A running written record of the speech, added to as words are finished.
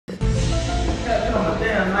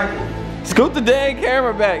Scoot the dang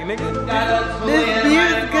camera back, nigga. This view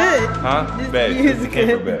is good. Huh? This Back. view is Scoot the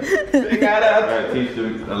camera good. back. They got us. Alright, teach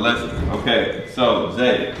them a lesson. Okay, so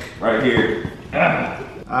Zay, right here.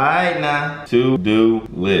 Alright now. To-do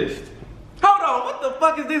list. Hold on, what the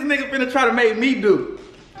fuck is this nigga finna try to make me do?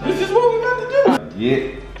 This is what we got to do.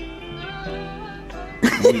 Yeah.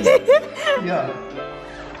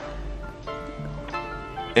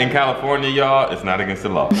 In California, y'all, it's not against the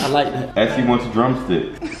law. I like that. Essie wants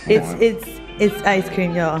drumsticks. It's ice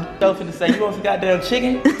cream, y'all. Y'all finna say, you want some goddamn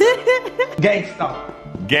chicken? GameStop.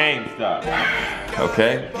 GameStop.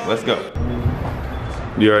 Okay, let's go.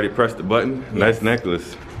 You already pressed the button? Nice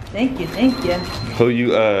necklace. Thank you, thank you. Who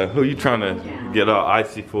you trying to get all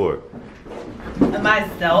icy for?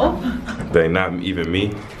 Myself. They not even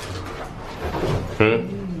me.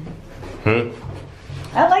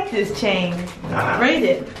 I like this chain. Rate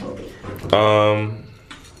it.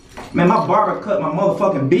 Man, my barber cut my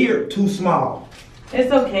motherfucking beard too small.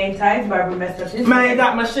 It's okay. Ty's barber messed up his. Man, I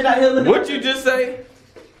got my shit out here looking. What you just say?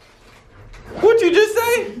 What you just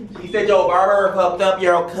say? He said your barber fucked up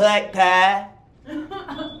your cut, Ty.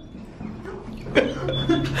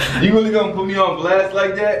 You really gonna put me on blast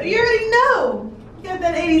like that? You already know. You got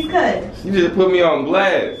that 80s cut. You just put me on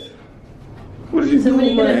blast. What did you So do? what are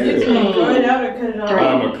you gonna do? Throw it out or cut it off?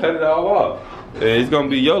 I'm gonna cut it all off. And it's gonna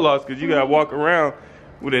be your loss because you gotta walk around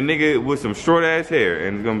with a nigga with some short ass hair,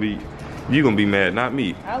 and it's gonna be you gonna be mad, not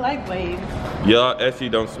me. I like waves. Y'all, Essie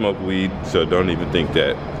don't smoke weed, so don't even think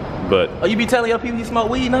that. But Oh, you be telling your people you smoke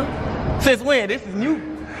weed now? Since when? This is new.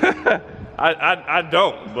 I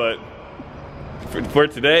don't, but for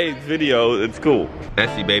today's video, it's cool.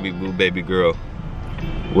 Essie, baby boo, baby girl.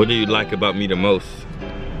 What do you like about me the most?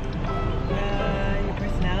 Your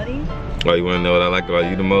personality? Oh, you wanna know what I like about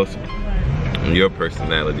you the most? What? Your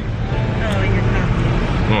personality. Oh, your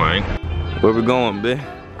confidence. Alright. Where we going, bitch?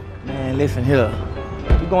 Man, listen here.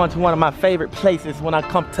 We're going to one of my favorite places when I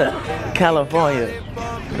come to California.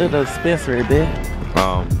 Little dispensary, bitch.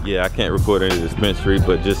 Yeah, I can't record any dispensary,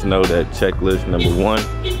 but just know that checklist number 1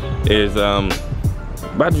 is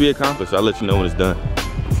about to be accomplished. I'll let you know when it's done.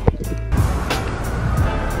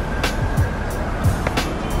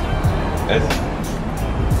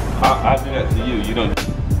 I'll do that to you. You don't.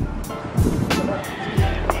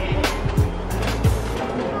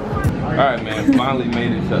 Alright, man, finally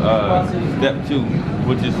made it to step 2,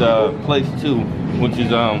 which is place 2, which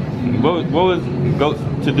is what was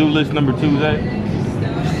to-do list number 2, Zay?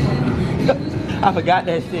 I forgot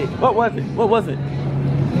that shit. What was it? What was it?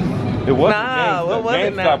 It wasn't Nah, what was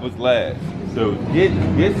it now? GameStop was last. So get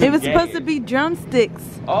some It was supposed games. to be drumsticks.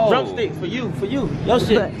 Oh. Drumsticks for you, your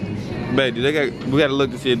shit. Babe, we gotta look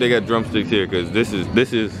to see if they got drumsticks here, cause this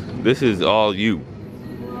is all you.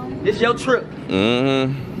 This your trip.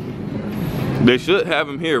 They should have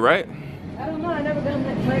them here, right? I don't know. I never got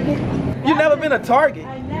that Target. You never been a Target.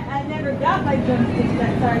 I never got my drumsticks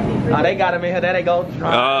at Target. Oh, they got them in here. There they go.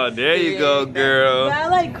 Oh, there you go, girl. I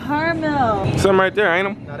like caramel. Some right there, ain't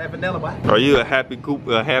them? No, that vanilla, boy. Are you a happy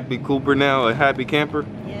Cooper now? A happy camper?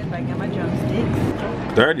 Yes, I got my drumsticks.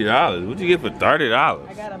 $30. What'd you get for $30?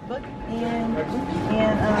 I got a book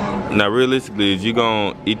and Now, realistically, is you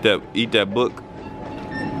gonna eat that book?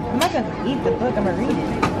 I'm not gonna eat the book. I'm gonna read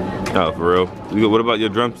it. Oh, for real? What about your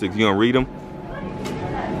drumsticks? You gonna read them?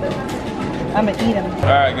 I'm gonna eat them. All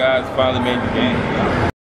right, guys, finally made the game.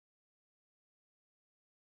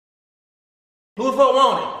 Who's for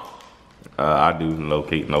want it? I do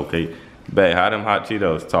locate. Babe, how them hot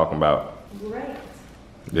Cheetos talking about? Great.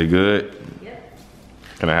 They good? Yep.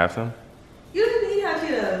 Can I have some? You didn't eat hot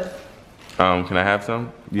Cheetos. Can I have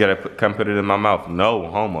some? You gotta come put it in my mouth. No,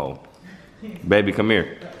 homo. Baby, come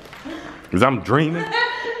here. Cause I'm dreaming.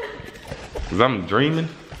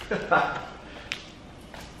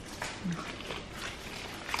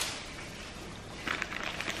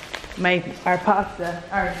 Our pasta,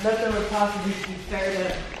 our leftover pasta needs to be stirred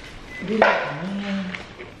up. Do that.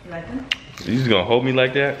 You like them? You just gonna hold me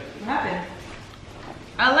like that? What happened?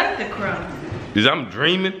 I like the crumbs. Cause I'm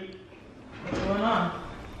dreaming. What's going on?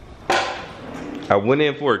 I went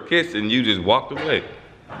in for a kiss and you just walked away.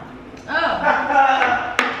 Oh,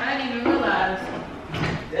 I didn't even realize.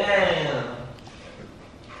 Damn.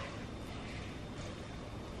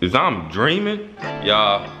 Cause I'm dreaming.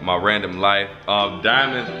 Y'all, my random life.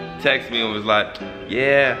 Diamond texted me and was like,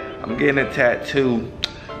 yeah, I'm getting a tattoo.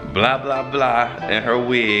 Blah, blah, blah. And her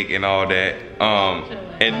wig and all that.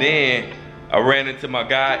 And then I ran into my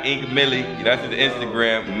guy, Ink Millie. That's his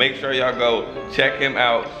Instagram. Make sure y'all go check him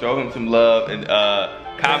out. Show him some love and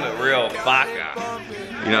comment real baka.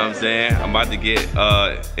 You know what I'm saying? I'm about to get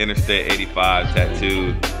Interstate 85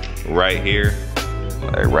 tattooed right here.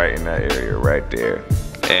 like right in that area right there.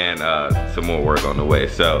 And some more work on the way.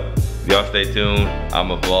 So y'all stay tuned.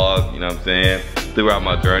 I'm a vlog, you know what I'm saying? Throughout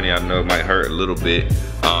my journey, I know it might hurt a little bit.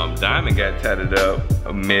 Diamond got tatted up,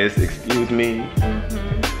 a miss, excuse me.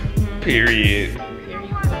 Period.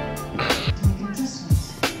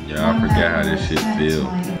 Yeah, I forgot how this shit feel.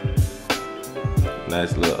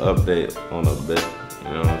 Nice little update on the bed,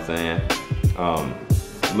 you know what I'm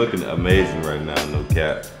saying? Looking amazing right now, no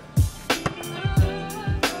cap.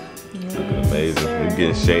 Looking amazing. We're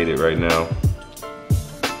getting shaded right now.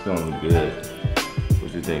 It's gonna look good.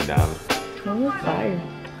 What you think, Diamond? It look fire.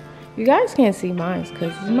 You guys can't see mine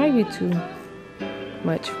because it might be too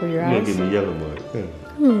much for your eyes. You're gonna give me yellow mark.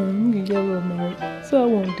 I'm gonna get a little mark, so I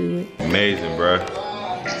won't do it. Amazing, bro.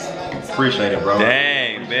 Appreciate it, bro.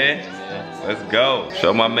 Dang, man. Let's go.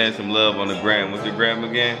 Show my man some love on the gram. What's your gram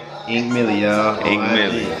again? Ink Millie, y'all. Ink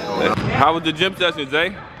Millie. How was the gym session,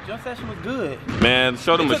 Zay? Gym session was good. Man,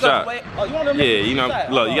 show them a shot. Oh, you want them? Yeah, you know,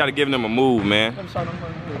 look, you gotta give them a move, man. Let me show them a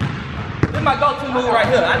move. This is my go-to move right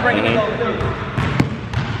here. I bring it to go through.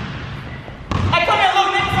 Hey, come here,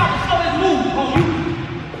 little nigga, so I can show this move on you.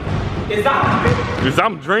 Cause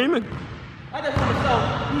I'm dreaming. I just want to show,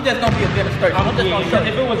 you just gonna be a demonstration. I'm just gonna show.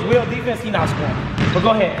 If it was real defense, he not scoring. But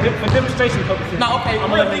go ahead, for demonstration purposes. No, okay,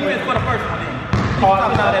 real defense for the first one then. Oh, I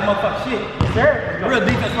talking about that motherfucker shit. Sure. Real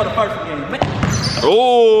defense for the first one then.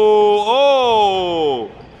 Oh.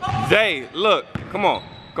 Zay, look, come on.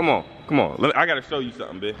 I gotta show you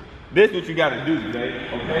something, bitch. This is what you gotta do, Zay,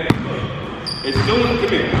 okay? Look. As soon as, come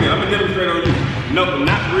here, I'm gonna demonstrate on you. No,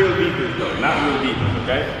 not real defense though, not real defense,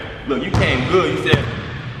 okay? Look, you came good, you said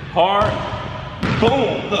hard,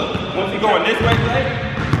 boom, look. Once you're going this way, Zay,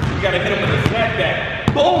 you gotta hit him with a snapback,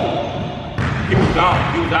 boom. He was gone,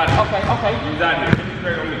 he was out of here. Okay. He was out of here,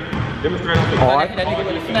 demonstrate on me. Demonstrate on me. All right. That nigga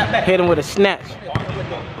with a snapback. Hit him with a snatch.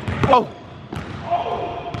 Oh.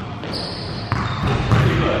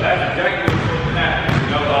 That's exactly what's going to happen.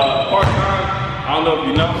 You know, part-time, I don't know if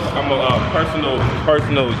you know, I'm a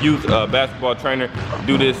personal youth basketball trainer.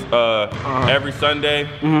 Do this every Sunday,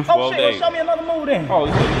 12 Oh shit, days. well, show me another move then. Oh,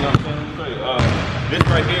 you know what I'm saying? This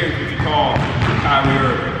right here is what you call Kyrie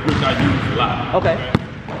Irving, which I use a lot. Okay.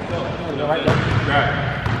 Right there.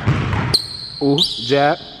 Ooh,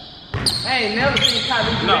 jab. I ain't never seen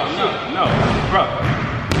Kyrie do No, bro.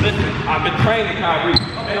 Listen, I've been training Kyrie.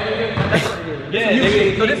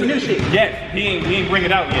 Yeah, so this is new shit. Yes, he ain't bring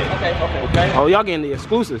it out yet. Okay. Oh, y'all getting the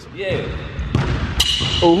exclusives. Yeah.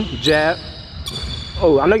 Ooh, jab.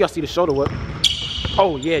 Oh, I know y'all see the shoulder whip.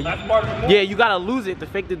 Oh, yeah. That's part of the move. Yeah, you gotta lose it to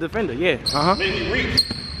fake the defender. Yeah. Then he reach.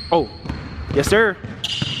 Oh, yes, sir.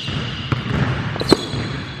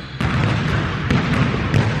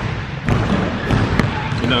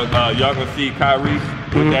 You know, y'all gonna see Kyrie.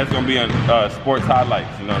 That's gonna be on sports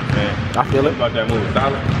highlights. You know what I'm saying? I feel it. About that move,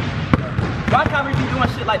 solid. Why Kyrie be doing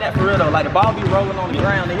shit like that for real though? Like the ball be rolling on the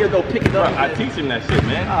ground and he'll go pick it up. Bro, I teach him that shit,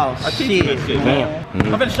 man. Oh, I teach him that shit, man.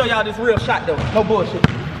 I'm gonna show y'all this real shot though. No bullshit.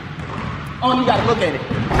 Oh, you gotta look at it.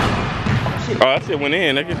 Oh, that shit went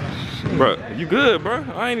in, nigga. Bro, you good, bro?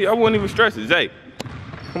 I wasn't even stressing. Zay,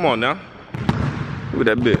 come on now. Look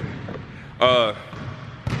at that bit.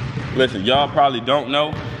 Listen, y'all probably don't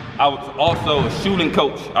know. I was also a shooting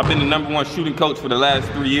coach. I've been the #1 shooting coach for the last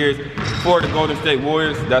 3 years for the Golden State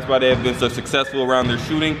Warriors. That's why they have been so successful around their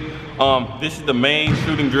shooting. This is the main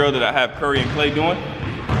shooting drill that I have Curry and Clay doing.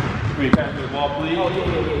 Can you pass me the ball, please? Oh,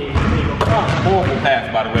 yeah. Horrible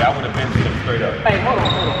pass, by the way. I would have been him straight up. Hey, hold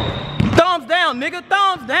on. Thumbs down, nigga.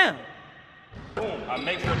 Thumbs down. Boom. I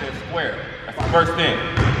make sure they're square. That's the first thing.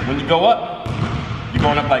 When you go up, you're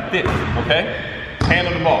going up like this, okay? Hand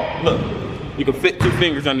on the ball. Look. You can fit 2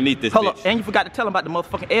 fingers underneath this Hold bitch. up, and you forgot to tell him about the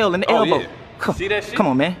motherfucking L in the elbow. Yeah. Come, see that shit? Come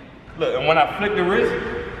on, man. Look, and when I flick the wrist,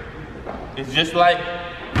 it's just like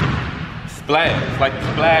splash. It's like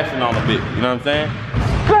splashing on a bit. You know what I'm saying?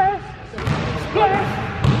 Splash, splash,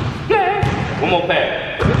 splash. One more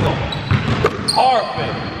pass. Hard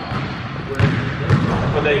thing.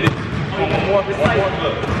 But they did. One more.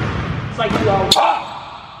 Look. It's like you all.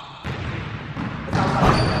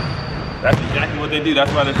 That's exactly what they do.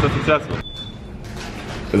 That's why they're so successful.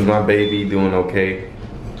 Is my baby doing okay?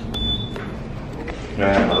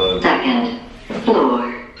 Second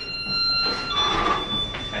floor.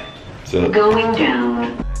 So, Going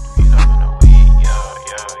down.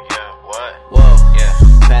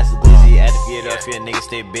 Niggas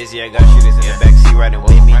stay busy, I got shooters in the backseat riding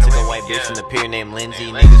with me. Took a white bitch from the pier named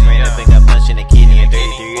Lindsay. Niggas ran up and got punched in the kidney. In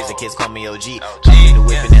 33 years, the kids call me OG. Hopped in the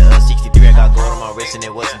whip in the 63, I got gold on my wrist and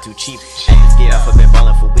it wasn't too cheap. Had to get off, I've been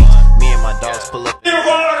ballin' for weeks. Me and my dogs pull up. You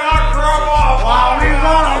wanna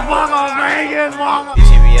fuck on Vegas, mama?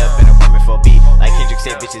 Hit me up in apartment 4B. Like Kendrick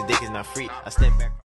bitch's dick is not free. I step back.